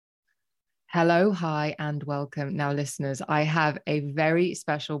Hello, hi, and welcome. Now, listeners, I have a very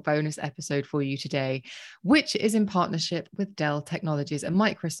special bonus episode for you today, which is in partnership with Dell Technologies and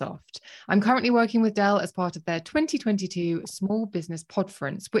Microsoft. I'm currently working with Dell as part of their 2022 Small Business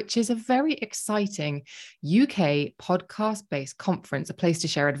Podference, which is a very exciting UK podcast-based conference, a place to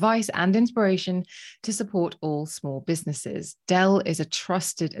share advice and inspiration to support all small businesses. Dell is a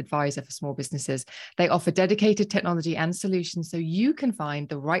trusted advisor for small businesses. They offer dedicated technology and solutions so you can find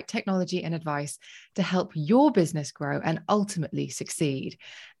the right technology and advice to help your business grow and ultimately succeed.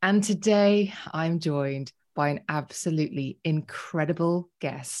 And today I'm joined by an absolutely incredible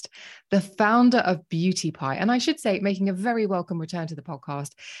guest, the founder of Beauty Pie. And I should say, making a very welcome return to the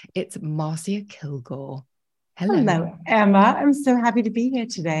podcast, it's Marcia Kilgore. Hello. Hello, Emma. I'm so happy to be here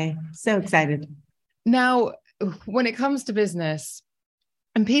today. So excited. Now, when it comes to business,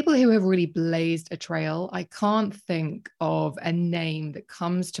 and people who have really blazed a trail, I can't think of a name that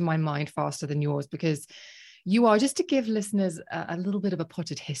comes to my mind faster than yours, because you are, just to give listeners a little bit of a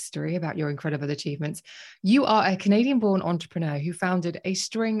potted history about your incredible achievements, you are a Canadian-born entrepreneur who founded a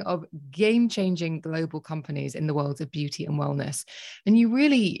string of game-changing global companies in the worlds of beauty and wellness. And you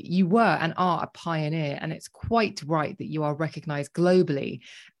were and are a pioneer, and it's quite right that you are recognized globally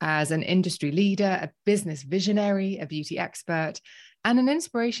as an industry leader, a business visionary, a beauty expert, and an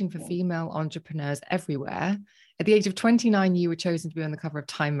inspiration for female entrepreneurs everywhere. At the age of 29, you were chosen to be on the cover of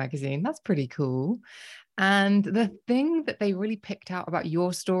Time magazine. That's pretty cool. And the thing that they really picked out about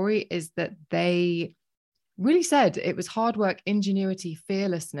your story is that they really said it was hard work, ingenuity,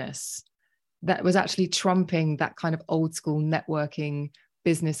 fearlessness that was actually trumping that kind of old school networking,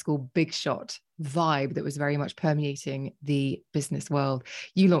 business school, big shot vibe that was very much permeating the business world.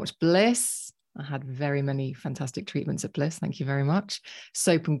 You launched Bliss. I had very many fantastic treatments at Bliss. Thank you very much.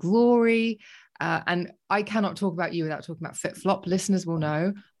 Soap and Glory. And I cannot talk about you without talking about FitFlop. Listeners will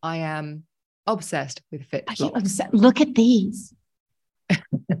know I am obsessed with FitFlop. Look at these.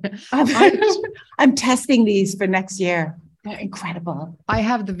 I'm testing these for next year. They're incredible. I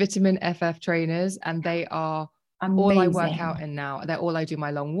have the Vitamin FF trainers, and they are amazing. All I work out in now. They're all I do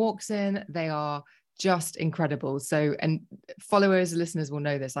my long walks in. They are just incredible. So, and followers, listeners will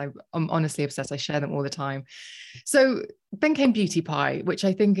know this. I'm honestly obsessed. I share them all the time. So then came Beauty Pie, which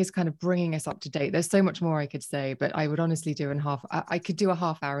I think is kind of bringing us up to date. There's so much more I could say, but I would honestly I could do a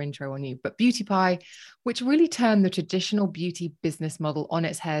half-hour intro on you. But Beauty Pie, which really turned the traditional beauty business model on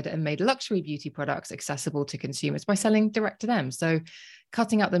its head and made luxury beauty products accessible to consumers by selling direct to them. So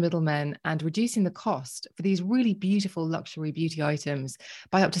cutting out the middlemen and reducing the cost for these really beautiful luxury beauty items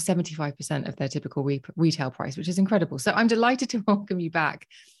by up to 75% of their typical retail price, which is incredible. So I'm delighted to welcome you back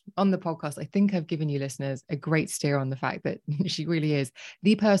on the podcast. I think I've given you listeners a great steer on the fact that she really is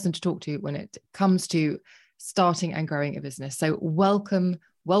the person to talk to when it comes to starting and growing a business. So welcome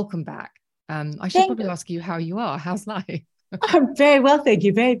back. I should probably ask you how you are. How's life? I'm very well, thank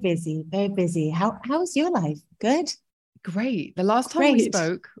you. Very busy, very busy. How's your life? Good? Great. The last time we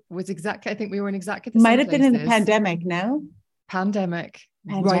spoke was I think we were in exactly the same Might have places. been in the pandemic, no? Pandemic,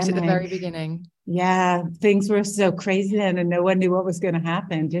 right at the very beginning. Yeah, things were so crazy then, and no one knew what was going to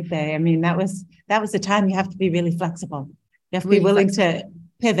happen, did they? I mean, that was the time. You have to be really flexible. You have to be willing to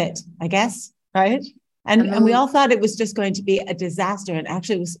pivot, I guess, right? And we all thought it was just going to be a disaster. And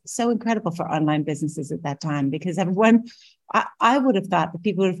actually, it was so incredible for online businesses at that time, because everyone, I would have thought that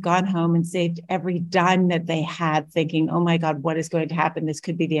people would have gone home and saved every dime that they had, thinking, oh my God, what is going to happen? This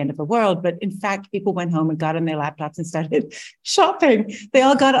could be the end of the world. But in fact, people went home and got on their laptops and started shopping. They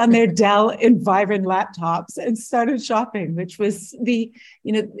all got on their Dell Environ laptops and started shopping, which was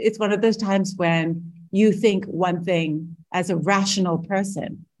it's one of those times when you think one thing as a rational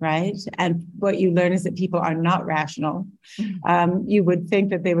person, right? And what you learn is that people are not rational. You would think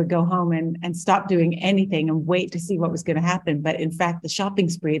that they would go home and stop doing anything and wait to see what was going to happen. But in fact, the shopping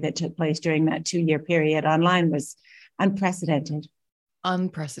spree that took place during that 2-year period online was unprecedented.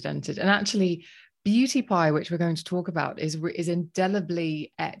 Unprecedented. And actually, Beauty Pie, which we're going to talk about, is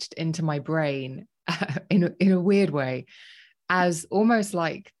indelibly etched into my brain in a weird way, as almost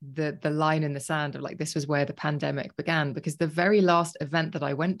like the line in the sand of like, this was where the pandemic began, because the very last event that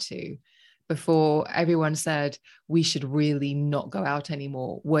I went to before everyone said we should really not go out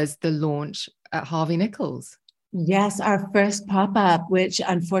anymore was the launch at Harvey Nichols. Yes, our first pop-up, which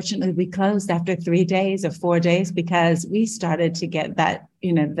unfortunately we closed after 3 days or 4 days, because we started to get that,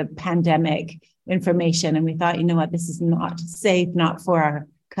 the pandemic information. And we thought, you know what, this is not safe, not for our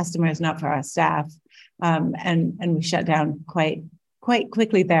customers, not for our staff. And we shut down quite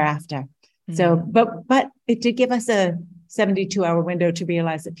quickly thereafter. Mm-hmm. So, but it did give us 72-hour window to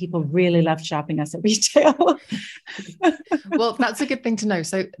realize that people really loved shopping us at retail. Well, that's a good thing to know.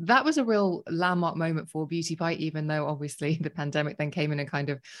 So that was a real landmark moment for Beauty Pie, even though obviously the pandemic then came in and kind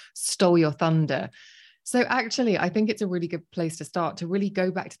of stole your thunder. So actually, I think it's a really good place to start, to really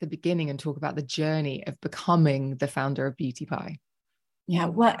go back to the beginning and talk about the journey of becoming the founder of Beauty Pie. Yeah,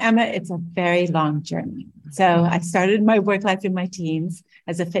 well, Emma, it's a very long journey. So I started my work life in my teens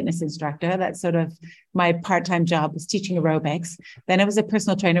as a fitness instructor. That's sort of my part-time job, was teaching aerobics. Then I was a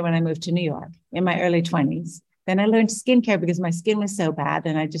personal trainer when I moved to New York in my early 20s. Then I learned skincare because my skin was so bad,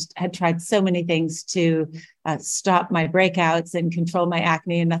 and I just had tried so many things to stop my breakouts and control my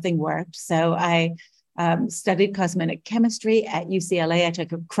acne, and nothing worked. So I studied cosmetic chemistry at UCLA. I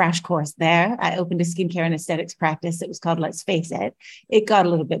took a crash course there. I opened a skincare and aesthetics practice. It was called Let's Face It. It got a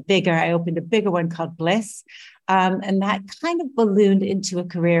little bit bigger. I opened a bigger one called Bliss. And that kind of ballooned into a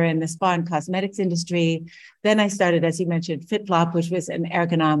career in the spa and cosmetics industry. Then I started, as you mentioned, FitFlop, which was an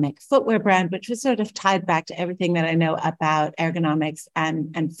ergonomic footwear brand, which was sort of tied back to everything that I know about ergonomics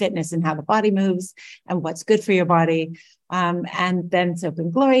and fitness and how the body moves and what's good for your body. And then Soap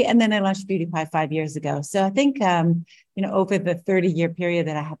and Glory. And then I launched Beauty Pie 5 years ago. So I think, over the 30-year period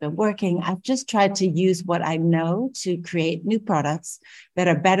that I have been working, I've just tried to use what I know to create new products that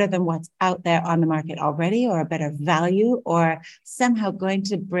are better than what's out there on the market already, or a better value, or somehow going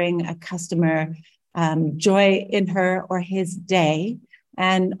to bring a customer joy in her or his day.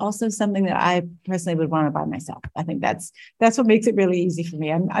 And also something that I personally would want to buy myself. I think that's what makes it really easy for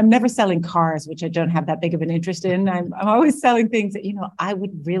me. I'm never selling cars, which I don't have that big of an interest in. I'm always selling things that, I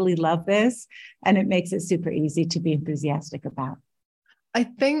would really love this. And it makes it super easy to be enthusiastic about. I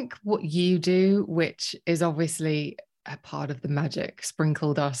think what you do, which is obviously a part of the magic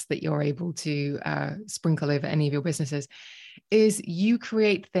sprinkle dust that you're able to sprinkle over any of your businesses, is you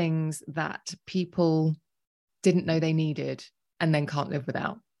create things that people didn't know they needed and then can't live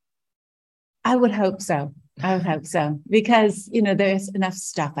without. I would hope so. Because, there's enough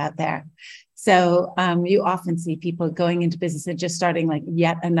stuff out there. So you often see people going into business and just starting like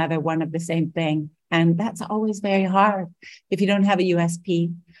yet another one of the same thing. And that's always very hard. If you don't have a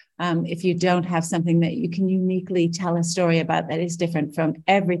USP, if you don't have something that you can uniquely tell a story about that is different from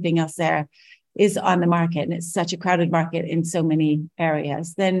everything else there is on the market, and it's such a crowded market in so many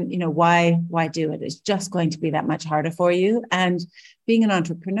areas, then, why do it? It's just going to be that much harder for you. And being an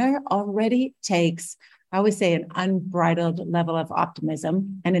entrepreneur already takes, I always say, an unbridled level of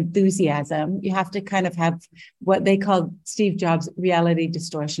optimism and enthusiasm. You have to kind of have what they call Steve Jobs' reality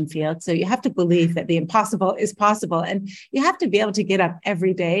distortion field. So you have to believe that the impossible is possible. And you have to be able to get up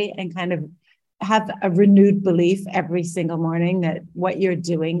every day and kind of have a renewed belief every single morning that what you're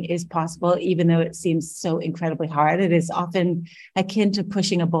doing is possible, even though it seems so incredibly hard. It is often akin to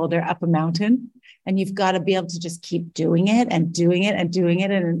pushing a boulder up a mountain, and you've got to be able to just keep doing it and doing it and doing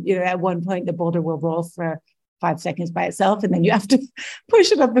it. And at one point the boulder will roll for 5 seconds by itself, and then you have to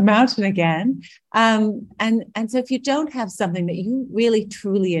push it up the mountain again. And so if you don't have something that you really,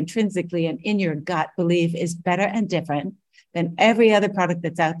 truly, intrinsically and in your gut believe is better and different than every other product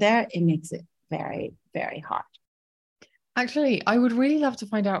that's out there, it makes it very, very hard. Actually, I would really love to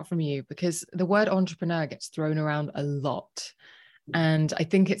find out from you, because the word entrepreneur gets thrown around a lot. And I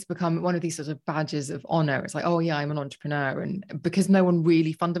think it's become one of these sort of badges of honor. It's like, oh yeah, I'm an entrepreneur. And because no one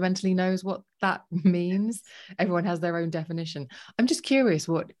really fundamentally knows what that means, everyone has their own definition. I'm just curious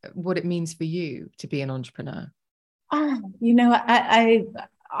what it means for you to be an entrepreneur. I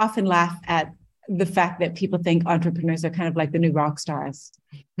often laugh at the fact that people think entrepreneurs are kind of like the new rock stars.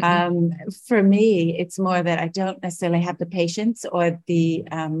 For me, it's more that I don't necessarily have the patience or the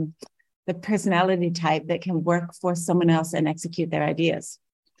personality type that can work for someone else and execute their ideas.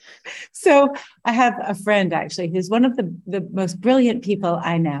 So I have a friend, actually, who's one of the most brilliant people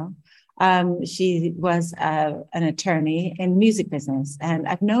I know. She was an attorney in music business. And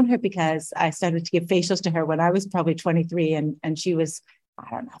I've known her because I started to give facials to her when I was probably 23 and she was, I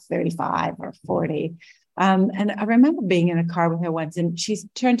don't know, 35 or 40. And I remember being in a car with her once, and she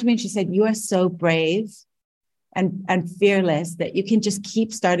turned to me and she said, "You are so brave and fearless that you can just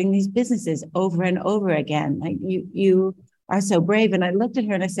keep starting these businesses over and over again. Like you are so brave." And I looked at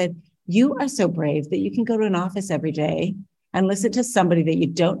her and I said, "You are so brave that you can go to an office every day and listen to somebody that you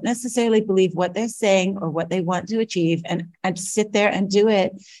don't necessarily believe what they're saying or what they want to achieve, and sit there and do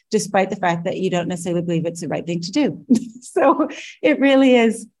it despite the fact that you don't necessarily believe it's the right thing to do." So it really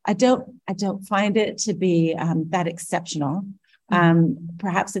is. I don't find it to be that exceptional.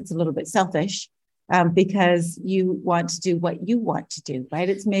 Perhaps it's a little bit selfish because you want to do what you want to do, right?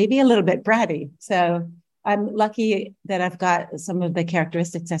 It's maybe a little bit bratty. So I'm lucky that I've got some of the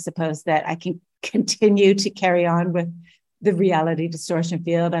characteristics, I suppose, that I can continue to carry on with the reality distortion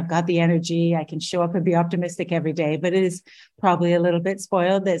field. I've got the energy. I can show up and be optimistic every day, but it is probably a little bit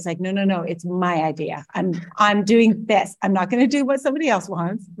spoiled. It's like, no, it's my idea. I'm doing this. I'm not going to do what somebody else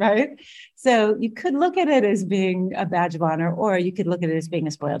wants, right? So you could look at it as being a badge of honor, or you could look at it as being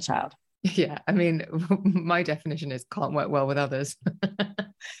a spoiled child. Yeah, I mean, my definition is can't work well with others.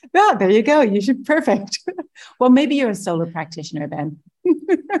 Well, there you go. You should perfect. Well, maybe you're a solo practitioner then.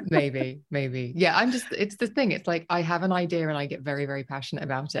 maybe. Yeah, it's the thing. It's like I have an idea and I get very, very passionate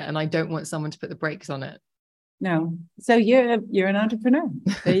about it. And I don't want someone to put the brakes on it. No. So you're an entrepreneur.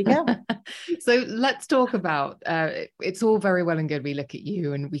 There you go. So let's talk about, it's all very well and good. We look at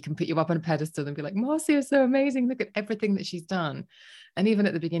you and we can put you up on a pedestal and be like, Marcia is so amazing. Look at everything that she's done. And even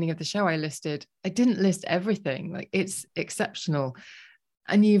at the beginning of the show, I didn't list everything. Like, it's exceptional.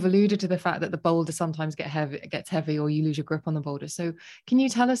 And you've alluded to the fact that the boulder sometimes gets heavy, or you lose your grip on the boulder. So can you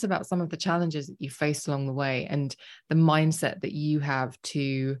tell us about some of the challenges that you faced along the way and the mindset that you have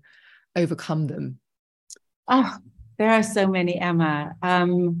to overcome them? Oh, there are so many, Emma.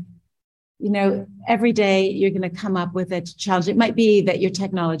 Every day you're going to come up with a challenge. It might be that your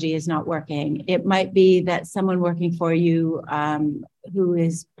technology is not working. It might be that someone working for you who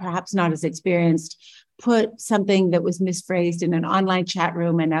is perhaps not as experienced put something that was misphrased in an online chat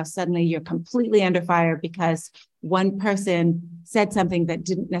room, and now suddenly you're completely under fire because one person said something that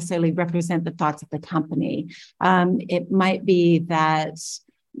didn't necessarily represent the thoughts of the company. It might be that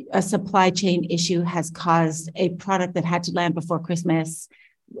a supply chain issue has caused a product that had to land before Christmas,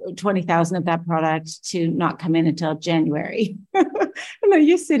 20,000 of that product to not come in until January.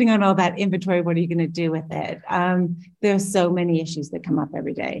 You're sitting on all that inventory. What are you going to do with it? There's so many issues that come up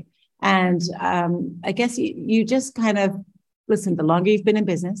every day. And I guess you just kind of listen, the longer you've been in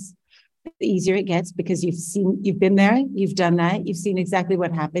business, the easier it gets, because you've been there, you've done that, you've seen exactly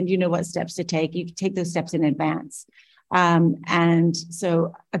what happened, you know what steps to take, you take those steps in advance. And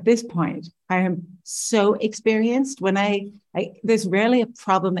so at this point, I am so experienced when there's rarely a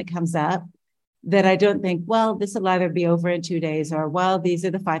problem that comes up that I don't think, well, this will either be over in 2 days, or, well, these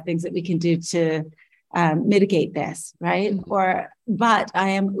are the 5 things that we can do to mitigate this, right? Mm-hmm. But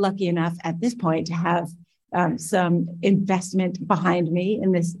I am lucky enough at this point to have some investment behind me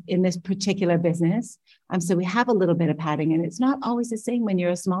in this particular business. So we have a little bit of padding, and it's not always the same when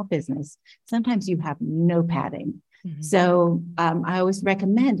you're a small business. Sometimes you have no padding. Mm-hmm. So I always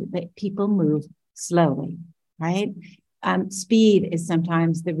recommend that people move slowly, right? Speed is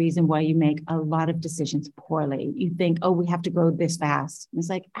sometimes the reason why you make a lot of decisions poorly. You think, oh, we have to grow this fast. And it's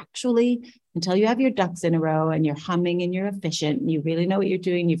like, actually, until you have your ducks in a row and you're humming and you're efficient and you really know what you're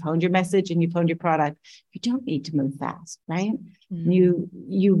doing, you've honed your message and you've honed your product, you don't need to move fast, right? Mm-hmm.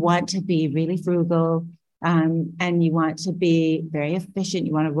 You want to be really frugal, and you want to be very efficient.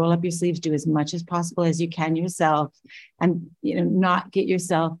 You want to roll up your sleeves, do as much as possible as you can yourself, and not get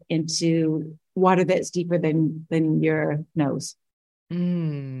yourself into water that's deeper than your nose.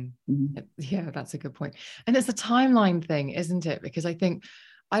 Yeah, that's a good point. And it's a timeline thing, isn't it? Because I think,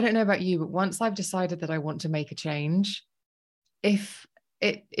 I don't know about you, but once I've decided that I want to make a change, if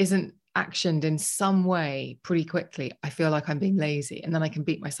it isn't actioned in some way pretty quickly, I feel like I'm being lazy, and then I can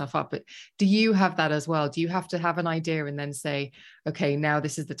beat myself up. But do you have that as well? Do you have to have an idea and then say, okay, now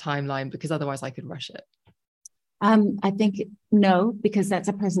this is the timeline, because otherwise I could rush it? I think no, because that's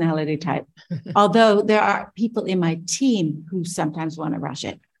a personality type. Although there are people in my team who sometimes want to rush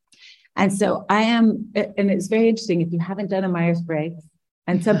it. And so I am, and it's very interesting, if you haven't done a Myers-Briggs,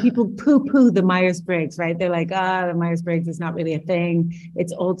 and some people poo-poo the Myers-Briggs, right? They're like, the Myers-Briggs is not really a thing.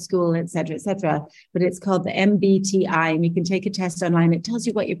 It's old school, et cetera, et cetera. But it's called the MBTI, and you can take a test online. It tells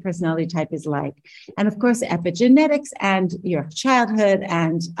you what your personality type is like. And of course, epigenetics and your childhood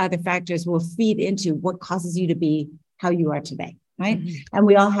and other factors will feed into what causes you to be how you are today, right? Mm-hmm. And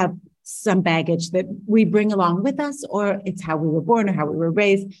we all have some baggage that we bring along with us, or it's how we were born or how we were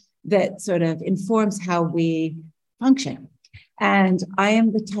raised that sort of informs how we function. And I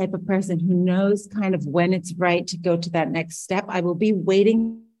am the type of person who knows kind of when it's right to go to that next step. I will be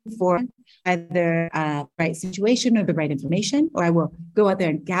waiting for either the right situation or the right information, or I will go out there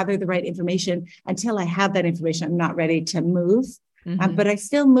and gather the right information until I have that information. I'm not ready to move, but I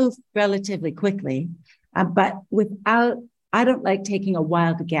still move relatively quickly. But I don't like taking a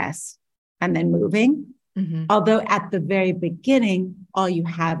wild guess and then moving. Mm-hmm. Although at the very beginning, all you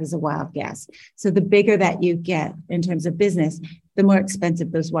have is a wild guess. So the bigger that you get in terms of business, the more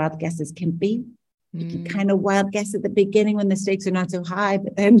expensive those wild guesses can be. You can kind of wild guess at the beginning when the stakes are not so high,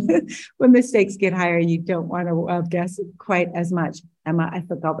 but then when the stakes get higher, you don't want to wild guess quite as much. Emma, I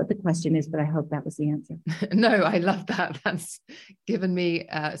forgot what the question is, but I hope that was the answer. No, I love that. That's given me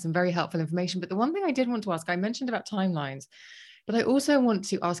some very helpful information. But the one thing I did want to ask, I mentioned about timelines, but I also want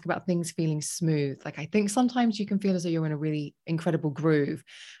to ask about things feeling smooth. Like, I think sometimes you can feel as though you're in a really incredible groove,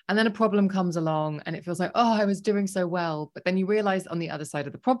 and then a problem comes along and it feels like, oh, I was doing so well. But then you realize on the other side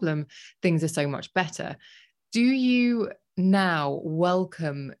of the problem, things are so much better. Do you now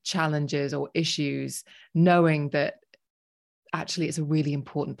welcome challenges or issues, knowing that actually it's a really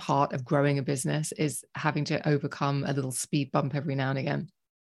important part of growing a business is having to overcome a little speed bump every now and again?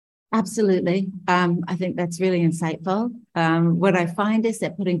 Absolutely. I think that's really insightful. What I find is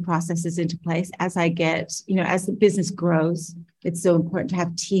that putting processes into place as as the business grows, it's so important to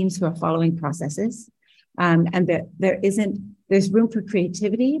have teams who are following processes. And that there's room for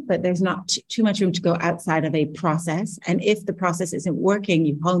creativity, but there's not too much room to go outside of a process. And if the process isn't working,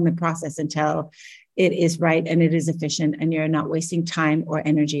 you hone the process until it is right and it is efficient and you're not wasting time or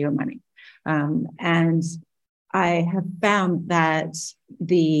energy or money. And I have found that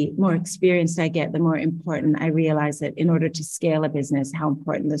the more experienced I get, the more important I realize that in order to scale a business, how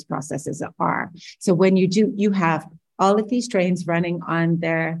important those processes are. So when you have all of these trains running on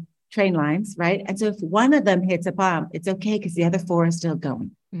their train lines, right? And so if one of them hits a bump, it's okay because the other four are still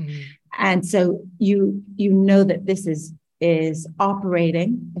going. Mm-hmm. And so you know that this is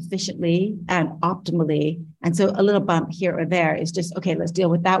operating efficiently and optimally. And so a little bump here or there is just, okay, let's deal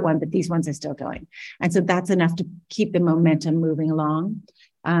with that one, but these ones are still going. And so that's enough to keep the momentum moving along.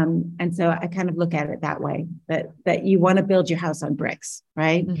 And so I kind of look at it that way, that you want to build your house on bricks,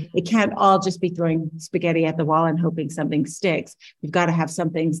 right? Mm-hmm. It can't all just be throwing spaghetti at the wall and hoping something sticks. You've got to have some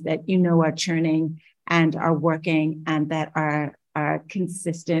things that are churning and are working and that are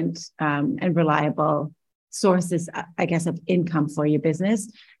consistent and reliable sources, I guess, of income for your business.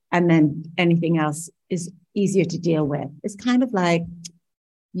 And then anything else is easier to deal with. It's kind of like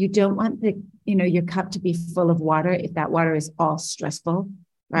you don't want your cup to be full of water if that water is all stressful,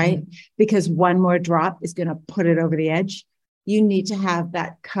 right? Mm-hmm. Because one more drop is going to put it over the edge. You need to have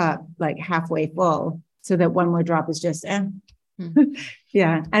that cup like halfway full so that one more drop is just, Mm-hmm.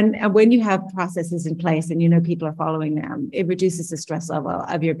 Yeah. And when you have processes in place and people are following them, it reduces the stress level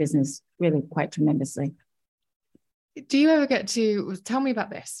of your business really quite tremendously. Do you ever get to tell me about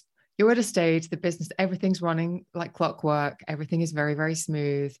this? You're at a stage, the business, everything's running like clockwork. Everything is very, very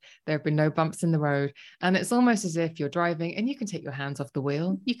smooth. There have been no bumps in the road. And it's almost as if you're driving and you can take your hands off the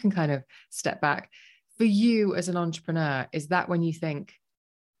wheel. You can kind of step back. For you as an entrepreneur, is that when you think,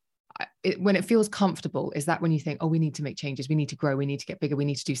 when it feels comfortable, is that when you think, oh, we need to make changes, we need to grow, we need to get bigger, we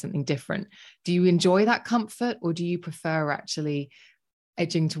need to do something different? Do you enjoy that comfort, or do you prefer actually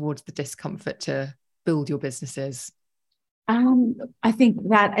edging towards the discomfort to build your businesses? I think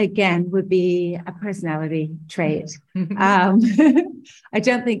that again would be a personality trait. I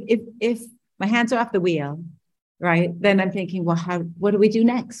don't think if my hands are off the wheel, right, then I'm thinking, well, what do we do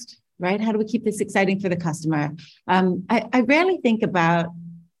next, right? How do we keep this exciting for the customer? I rarely think about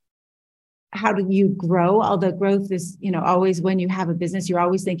how do you grow, although growth is, always when you have a business, you're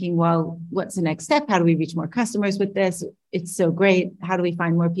always thinking, well, what's the next step? How do we reach more customers with this? It's so great. How do we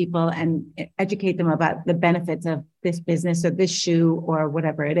find more people and educate them about the benefits of this business or this shoe or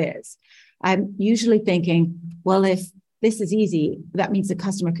whatever it is? I'm usually thinking, well, if this is easy, that means the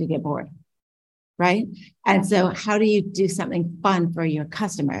customer could get bored, right? And so how do you do something fun for your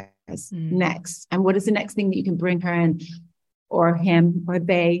customers next? And what is the next thing that you can bring her in? Or him or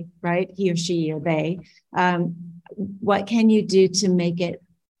they, right? He or she or they. What can you do to make it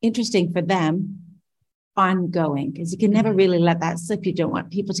interesting for them ongoing? Because you can never really let that slip. You don't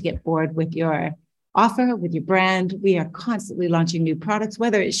want people to get bored with your offer, with your brand. We are constantly launching new products,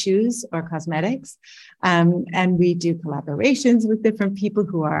 whether it's shoes or cosmetics. And we do collaborations with different people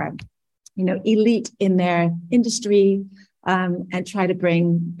who are, elite in their industry. And try to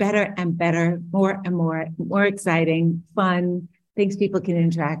bring better and better, more and more exciting, fun things people can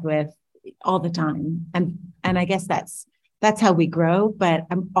interact with all the time. And I guess that's how we grow. But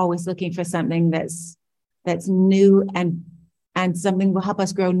I'm always looking for something that's new and something will help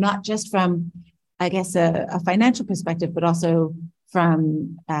us grow, not just from, I guess, a financial perspective, but also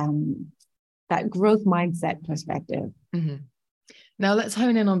from that growth mindset perspective. Mm-hmm. Now let's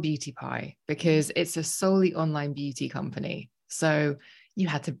hone in on Beauty Pie, because it's a solely online beauty company. So you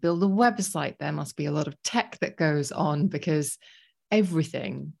had to build a website. There must be a lot of tech that goes on because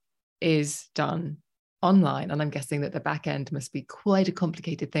everything is done online. And I'm guessing that the back end must be quite a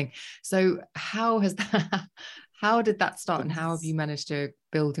complicated thing. So how did that start, and how have you managed to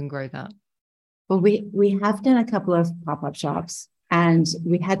build and grow that? Well, we have done a couple of pop-up shops, and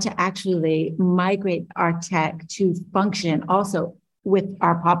we had to actually migrate our tech to function also with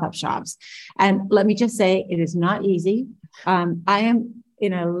our pop-up shops. And let me just say, it is not easy. I am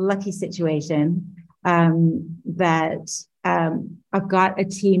in a lucky situation that I've got a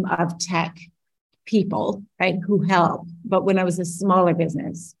team of tech people, right, who help. But when I was a smaller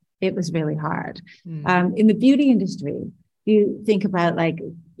business, it was really hard. In the beauty industry, you think about like,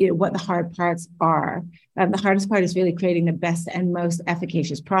 what the hard parts are. The hardest part is really creating the best and most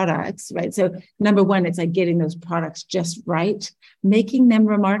efficacious products, right? So number one, it's like getting those products just right, making them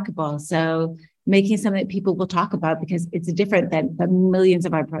remarkable. So making something that people will talk about because it's different than the millions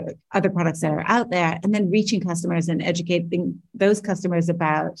of other products that are out there, and then reaching customers and educating those customers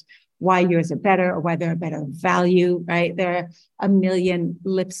about why yours are better or why they're a better value, right? There are a million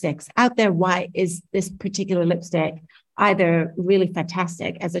lipsticks out there. Why is this particular lipstick either really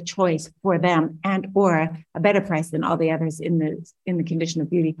fantastic as a choice for them and or a better price than all the others in the condition of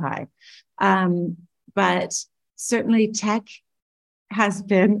beauty pie? But certainly tech has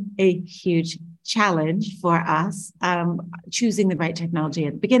been a huge challenge for us, choosing the right technology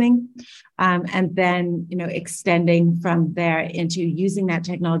at the beginning, and then extending from there into using that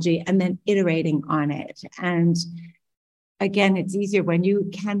technology and then iterating on it. And again, it's easier when you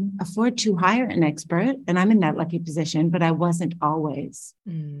can afford to hire an expert, and I'm in that lucky position, but I wasn't always.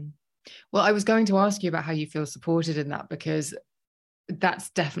 Well, I was going to ask you about how you feel supported in that, because that's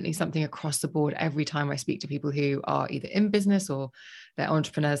definitely something across the board. Every time I speak to people who are either in business or they're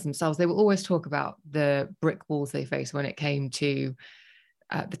entrepreneurs themselves, they will always talk about the brick walls they face when it came to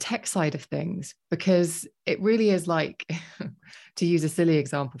the tech side of things, because it really is like, to use a silly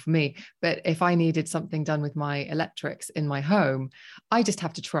example for me, but if I needed something done with my electrics in my home, I just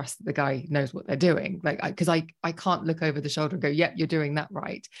have to trust that the guy knows what they're doing. Like, because I can't look over the shoulder and go, yep, you're doing that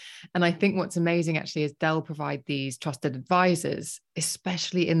right. And I think what's amazing actually is they'll provide these trusted advisors,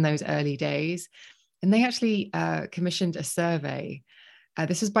 especially in those early days. And they actually commissioned a survey.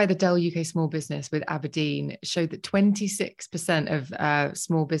 This is by the Dell UK Small Business with Aberdeen, showed that 26% of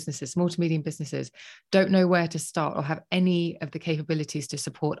small to medium businesses don't know where to start or have any of the capabilities to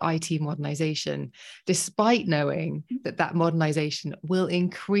support IT modernization, despite knowing that modernization will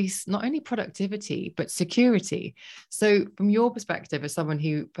increase not only productivity, but security. So from your perspective, as someone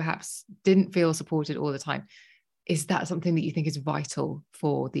who perhaps didn't feel supported all the time, is that something that you think is vital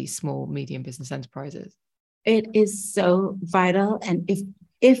for these small, medium business enterprises? It is so vital. And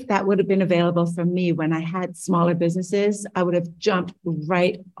if that would have been available for me when I had smaller businesses, I would have jumped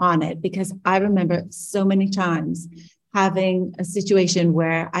right on it, because I remember so many times having a situation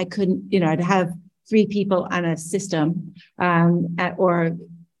where I couldn't, I'd have 3 people on a system or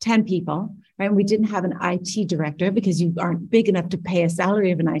 10 people, right? And we didn't have an IT director because you aren't big enough to pay a salary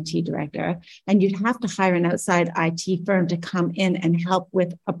of an IT director. And you'd have to hire an outside IT firm to come in and help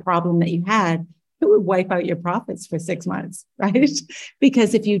with a problem that you had. It would wipe out your profits for 6 months, right?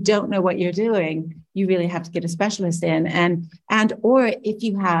 Because if you don't know what you're doing, you really have to get a specialist in. And or if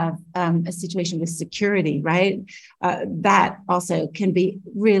you have a situation with security, right? That also can be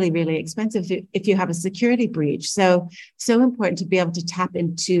really, really expensive if you have a security breach. So important to be able to tap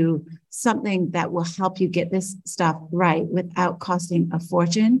into something that will help you get this stuff right without costing a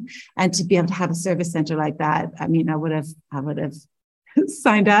fortune. And to be able to have a service center like that, I mean, I would have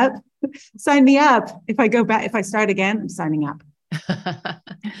signed up. Sign me up. If I start again, I'm signing up.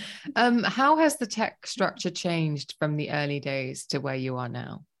 How has the tech structure changed from the early days to where you are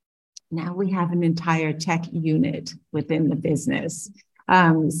now? Now we have an entire tech unit within the business.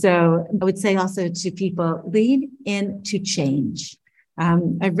 So I would say also to people, lean into change.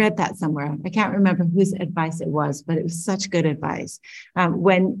 I read that somewhere. I can't remember whose advice it was, but it was such good advice.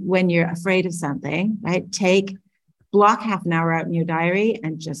 When you're afraid of something, right, block half an hour out in your diary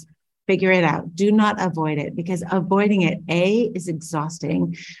and just figure it out. Do not avoid it, because avoiding it, A, is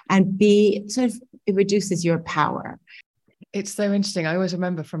exhausting, and B, sort of it reduces your power. It's so interesting. I always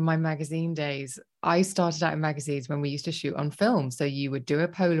remember from my magazine days, I started out in magazines when we used to shoot on film. So you would do a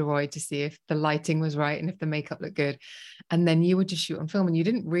Polaroid to see if the lighting was right and if the makeup looked good. And then you would just shoot on film, and you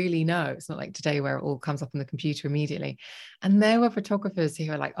didn't really know. It's not like today where it all comes up on the computer immediately. And there were photographers who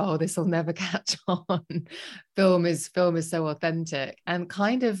were like, oh, this will never catch on. Film is so authentic. And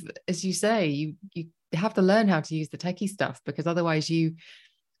kind of, as you say, you have to learn how to use the techie stuff, because otherwise you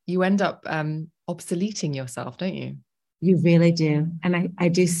end up obsoleting yourself, don't you? You really do. And I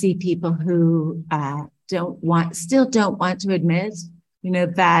do see people who still don't want to admit,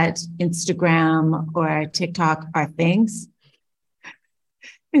 that Instagram or TikTok are things.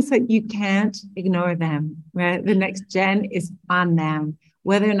 It's like, you can't ignore them, right? The next gen is on them.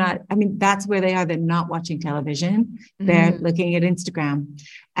 whether or not, I mean, that's where they are. They're not watching television. They're looking at Instagram.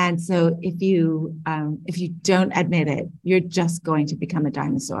 And so if you don't admit it, you're just going to become a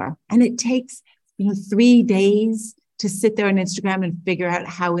dinosaur. And it takes, 3 days to sit there on Instagram and figure out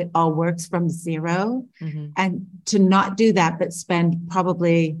how it all works from zero. And to not do that, but spend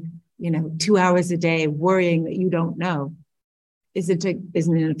probably, 2 hours a day worrying that you don't know isn't an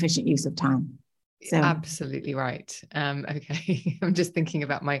efficient use of time. So. Absolutely right. Okay. I'm just thinking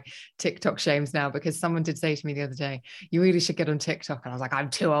about my TikTok shames now, because someone did say to me the other day, you really should get on TikTok. And I was like,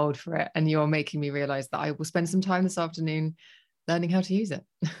 I'm too old for it. And you're making me realize that I will spend some time this afternoon learning how to use it.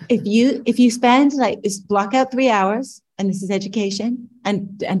 If you spend block out 3 hours, and this is education,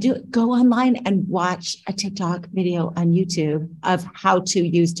 and go online and watch a TikTok video on YouTube of how to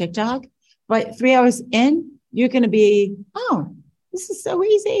use TikTok. But 3 hours in, you're going to be, oh, this is so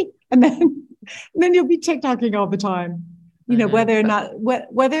easy. And then you'll be TikToking all the time, whether or not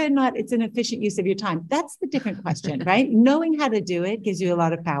it's an efficient use of your time. That's the different question, right? Knowing how to do it gives you a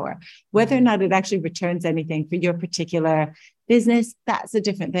lot of power. Whether or not it actually returns anything for your particular business, that's a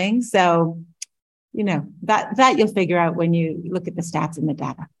different thing. So, that you'll figure out when you look at the stats and the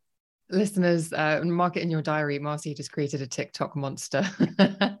data. Listeners, mark it in your diary. Marcia just created a TikTok monster.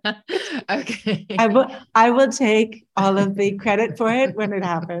 Okay. I will take all of the credit for it when it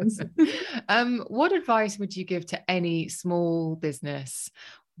happens. What advice would you give to any small business?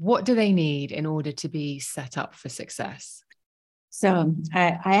 What do they need in order to be set up for success? So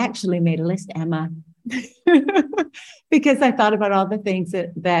I actually made a list, Emma, because I thought about all the things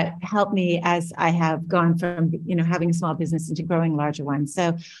that helped me as I have gone from, having a small business into growing larger ones.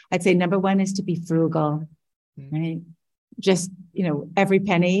 So I'd say number one is to be frugal, right? Just, every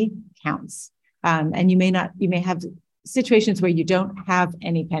penny counts. And you may have situations where you don't have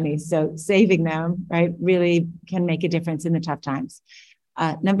any pennies. So saving them, right, really can make a difference in the tough times.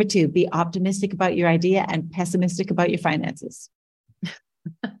 Number two, be optimistic about your idea and pessimistic about your finances.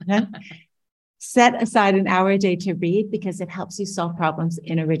 Set aside an hour a day to read, because it helps you solve problems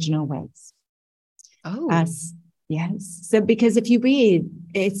in original ways. Oh, yes. So because if you read,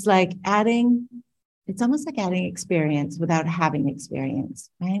 it's almost like adding experience without having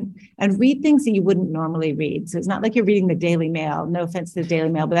experience, right? And read things that you wouldn't normally read. So it's not like you're reading the Daily Mail. No offense to the Daily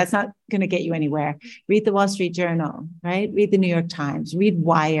Mail, but that's not going to get you anywhere. Read the Wall Street Journal, right? Read the New York Times, read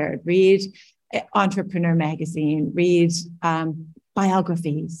Wired, read Entrepreneur Magazine, read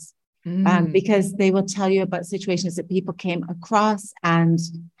biographies, because they will tell you about situations that people came across and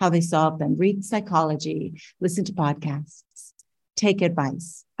how they solved them. Read psychology, listen to podcasts, take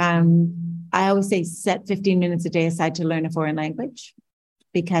advice. I always say set 15 minutes a day aside to learn a foreign language,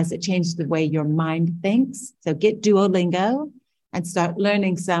 because it changes the way your mind thinks. So get Duolingo and start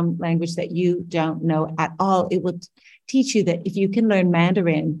learning some language that you don't know at all. It will teach you that if you can learn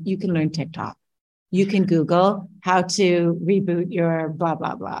Mandarin, you can learn TikTok. You can Google how to reboot your blah,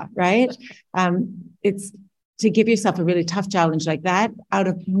 blah, blah, right? It's to give yourself a really tough challenge like that out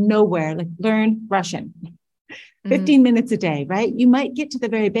of nowhere, like learn Russian. 15 minutes a day, right? You might get to the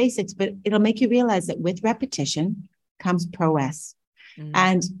very basics, but it'll make you realize that with repetition comes prowess,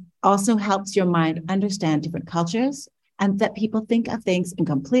 and also helps your mind understand different cultures and that people think of things in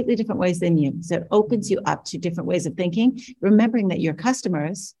completely different ways than you. So it opens you up to different ways of thinking, remembering that your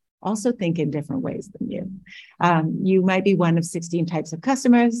customers also think in different ways than you. You might be one of 16 types of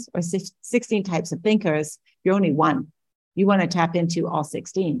customers or 16 types of thinkers. You're only one. You want to tap into all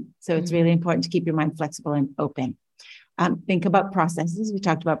 16. So it's really important to keep your mind flexible and open. Think about processes. We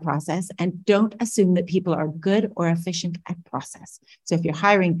talked about process, and don't assume that people are good or efficient at process. So if you're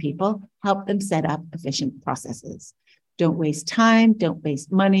hiring people, help them set up efficient processes. Don't waste time, don't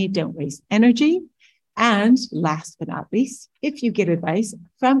waste money, don't waste energy. And last but not least, if you get advice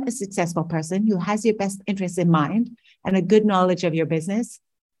from a successful person who has your best interests in mind and a good knowledge of your business,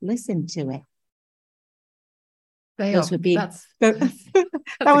 listen to it. That would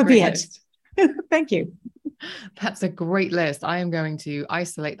be it. Thank you. That's a great list. I am going to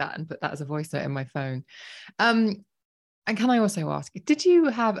isolate that and put that as a voice note in my phone. And can I also ask, did you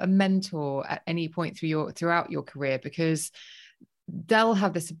have a mentor at any point throughout your career? Because Dell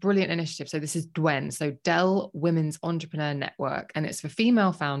have this brilliant initiative. So this is DWEN, so Dell Women's Entrepreneur Network, and it's for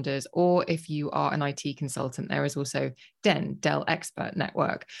female founders, or if you are an IT consultant, there is also Dell Expert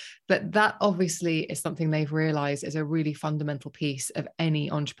Network. But that obviously is something they've realized is a really fundamental piece of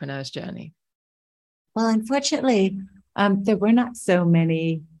any entrepreneur's journey. Well, unfortunately, there were not so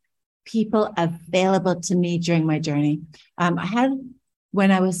many people available to me during my journey. I had,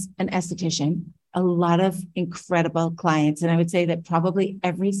 when I was an esthetician, a lot of incredible clients. And I would say that probably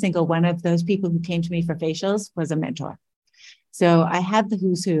every single one of those people who came to me for facials was a mentor. So I had the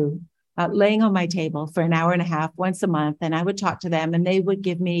who's who laying on my table for an hour and a half once a month. And I would talk to them and they would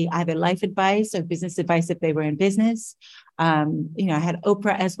give me either life advice or business advice if they were in business. I had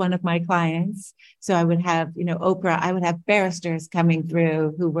Oprah as one of my clients. So I would have, Oprah, I would have barristers coming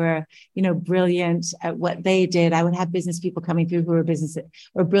through who were, brilliant at what they did. I would have business people coming through who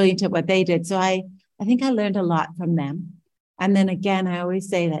were brilliant at what they did. So I think I learned a lot from them. And then again, I always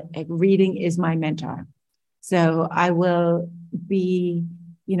say that reading is my mentor. So I will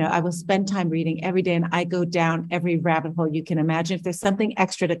spend time reading every day and I go down every rabbit hole you can imagine. If there's something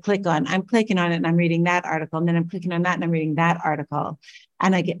extra to click on, I'm clicking on it and I'm reading that article. And then I'm clicking on that and I'm reading that article.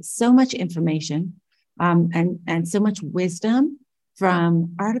 And I get so much information and so much wisdom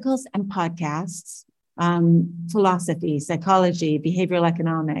from articles and podcasts, philosophy, psychology, behavioral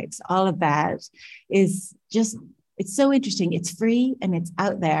economics, all of that is just, it's so interesting. It's free and it's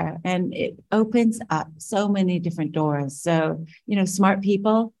out there and it opens up so many different doors. So, smart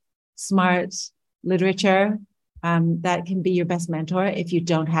people, smart literature, that can be your best mentor if you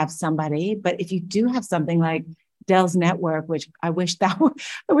don't have somebody. But if you do have something like Dell's Network, which I wish that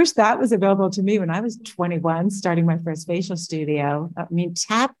was available to me when I was 21, starting my first facial studio. I mean,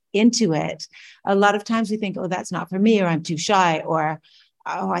 tap into it. A lot of times we think, oh, that's not for me, or I'm too shy, or,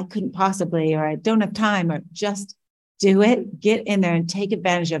 oh, I couldn't possibly, or I don't have time, or just do it, get in there and take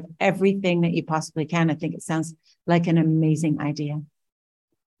advantage of everything that you possibly can. I think it sounds like an amazing idea.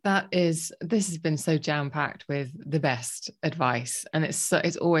 This has been so jam-packed with the best advice. And it's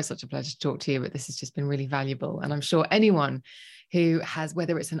always such a pleasure to talk to you, but this has just been really valuable. And I'm sure anyone who has,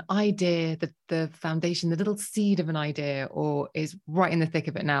 whether it's an idea, the foundation, the little seed of an idea, or is right in the thick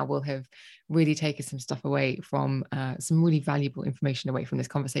of it now, will have really taken some stuff away from some really valuable information away from this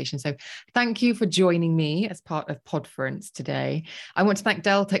conversation. So thank you for joining me as part of Podference today. I want to thank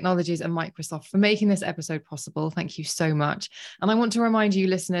Dell Technologies and Microsoft for making this episode possible. Thank you so much. And I want to remind you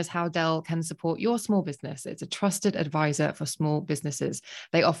listeners how Dell can support your small business. It's a trusted advisor for small businesses.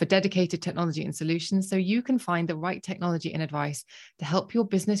 They offer dedicated technology and solutions so you can find the right technology and advice to help your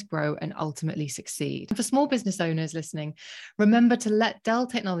business grow and ultimately succeed. And for small business owners listening, remember to let Dell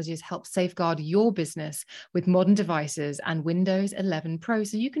Technologies help safeguard your business with modern devices and Windows 11 Pro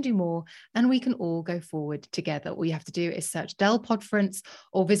so you can do more and we can all go forward together. All you have to do is search Dell Podference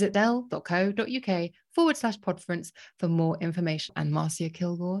or visit dell.co.uk/Podference for more information. And Marcia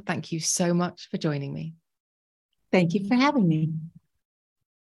Kilgore, thank you so much for joining me. Thank you for having me.